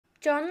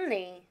John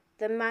Lee,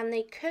 the man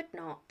they could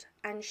not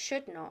and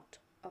should not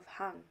have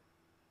hung.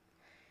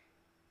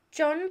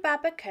 John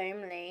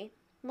Babbacombe Lee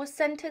was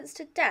sentenced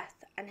to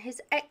death, and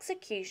his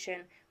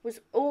execution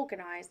was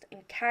organised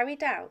and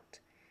carried out,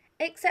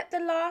 except the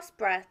last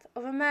breath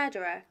of a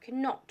murderer could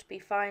not be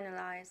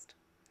finalised.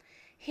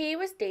 He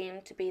was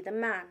deemed to be the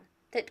man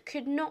that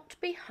could not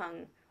be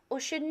hung or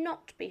should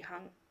not be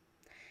hung.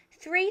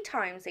 3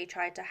 times they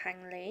tried to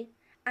hang Lee,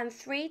 and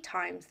 3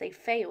 times they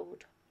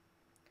failed.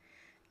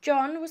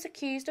 John was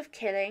accused of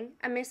killing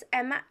a Miss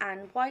Emma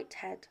Ann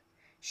Whitehead.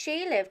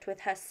 She lived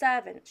with her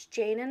servants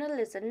Jane and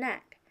Eliza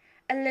Neck,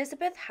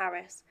 Elizabeth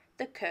Harris,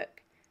 the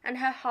cook, and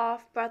her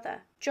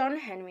half-brother, John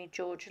Henry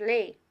George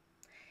Lee.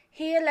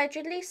 He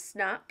allegedly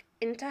snuck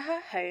into her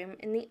home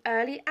in the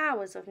early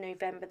hours of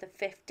November the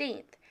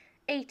 15th,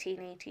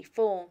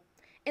 1884,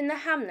 in the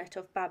hamlet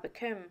of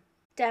Babbacombe,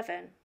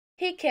 Devon.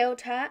 He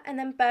killed her and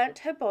then burnt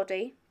her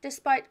body.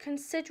 Despite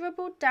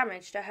considerable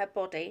damage to her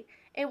body,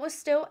 it was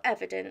still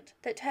evident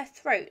that her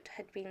throat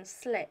had been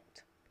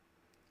slit.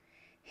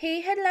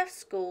 He had left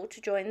school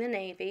to join the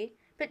Navy,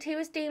 but he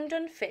was deemed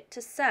unfit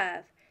to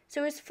serve,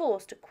 so was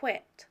forced to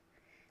quit.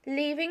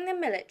 Leaving the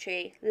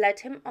military led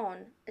him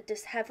on a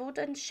dishevelled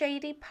and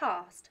shady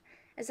past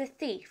as a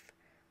thief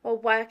while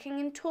working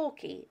in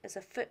Torquay as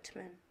a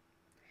footman.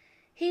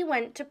 He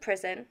went to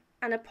prison,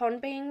 and upon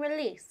being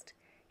released,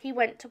 he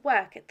went to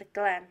work at the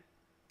Glen.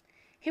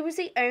 He was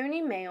the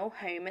only male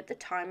home at the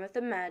time of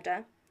the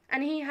murder,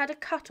 and he had a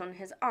cut on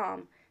his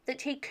arm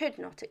that he could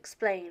not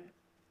explain.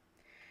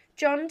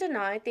 John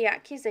denied the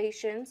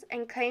accusations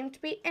and claimed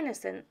to be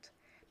innocent,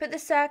 but the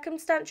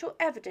circumstantial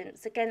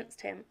evidence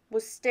against him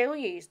was still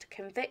used to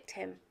convict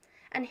him,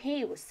 and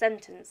he was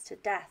sentenced to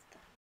death.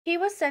 He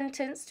was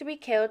sentenced to be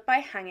killed by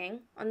hanging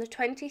on the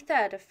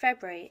 23rd of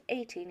February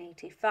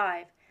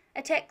 1885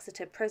 at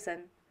Exeter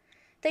Prison.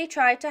 They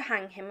tried to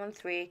hang him on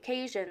 3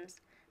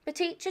 occasions,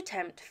 but each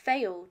attempt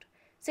failed,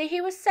 so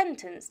he was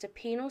sentenced to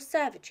penal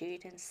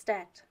servitude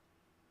instead.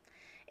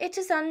 It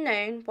is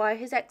unknown why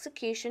his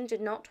execution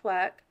did not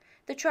work.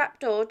 The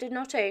trapdoor did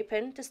not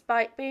open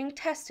despite being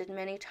tested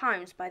many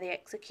times by the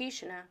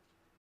executioner.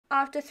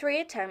 After 3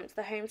 attempts,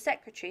 the Home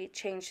Secretary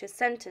changed his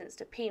sentence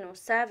to penal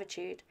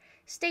servitude,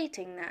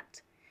 stating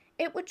that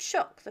it would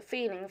shock the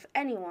feeling of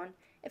anyone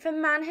if a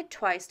man had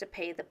twice to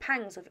pay the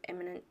pangs of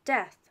imminent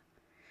death.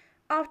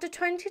 After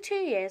 22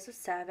 years of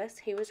service,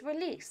 he was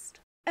released.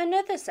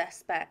 Another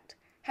suspect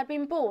had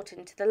been brought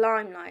into the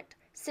limelight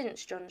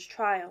since John's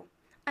trial,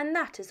 and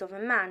that is of a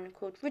man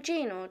called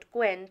Reginald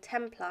Gwynne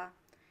Templar,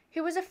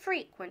 who was a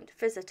frequent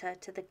visitor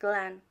to the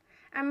Glen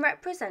and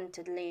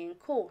represented Lee in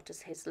court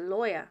as his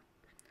lawyer.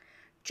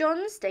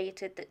 John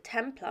stated that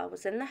Templar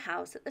was in the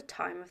house at the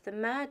time of the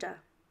murder.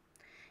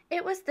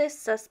 It was this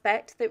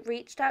suspect that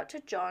reached out to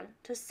John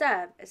to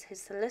serve as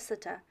his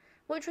solicitor,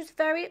 which was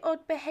very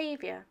odd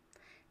behaviour.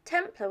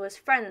 Templar was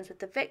friends with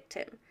the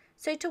victim,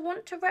 so to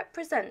want to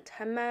represent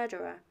her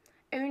murderer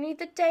only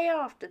the day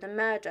after the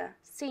murder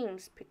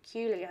seems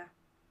peculiar.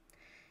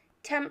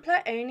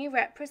 Templar only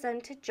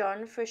represented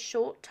John for a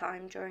short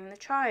time during the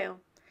trial.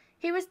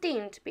 He was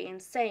deemed to be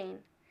insane.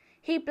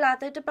 He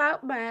blathered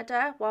about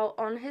murder while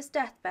on his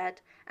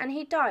deathbed, and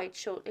he died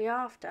shortly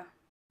after.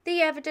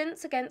 The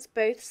evidence against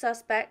both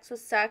suspects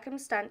was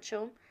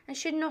circumstantial and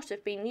should not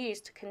have been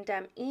used to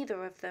condemn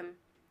either of them.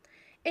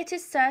 It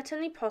is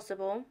certainly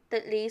possible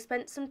that Lee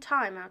spent some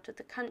time out of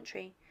the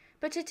country,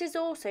 but it is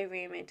also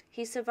rumoured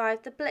he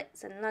survived the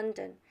Blitz in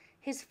London,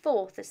 his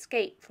 4th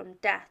escape from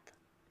death.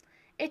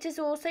 It is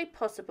also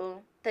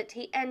possible that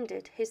he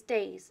ended his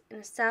days in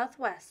a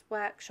southwest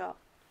workshop.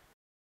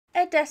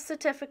 A death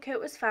certificate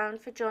was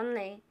found for John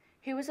Lee,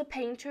 who was a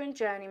painter and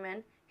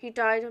journeyman who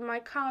died of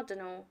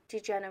myocardial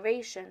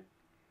degeneration.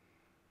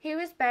 He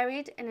was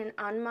buried in an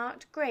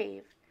unmarked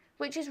grave,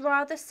 which is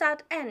rather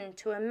sad end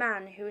to a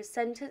man who is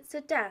sentenced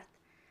to death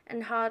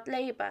and hard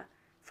labour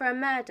for a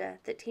murder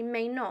that he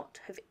may not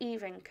have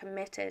even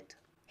committed.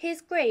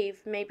 His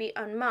grave may be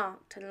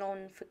unmarked and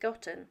long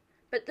forgotten,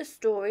 but the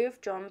story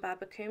of John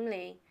Babbacombe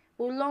Lee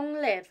will long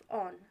live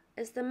on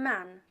as the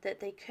man that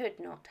they could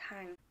not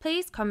hang.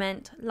 Please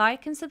comment,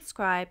 like and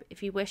subscribe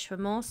if you wish for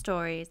more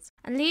stories,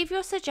 and leave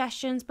your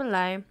suggestions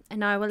below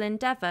and I will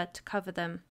endeavour to cover them.